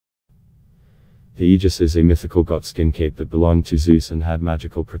The Aegis is a mythical goatskin cape that belonged to Zeus and had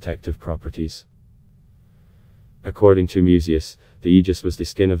magical protective properties. According to Musaeus, the Aegis was the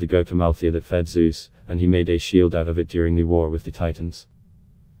skin of the goat Amalthea that fed Zeus, and he made a shield out of it during the war with the Titans.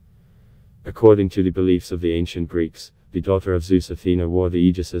 According to the beliefs of the ancient Greeks, the daughter of Zeus Athena wore the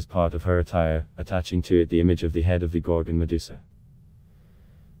Aegis as part of her attire, attaching to it the image of the head of the gorgon Medusa.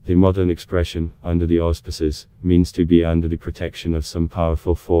 The modern expression, under the auspices, means to be under the protection of some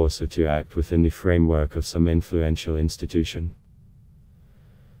powerful force or to act within the framework of some influential institution.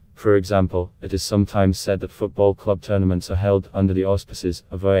 For example, it is sometimes said that football club tournaments are held under the auspices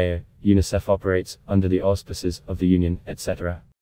of UEFA, UNICEF operates under the auspices of the Union, etc.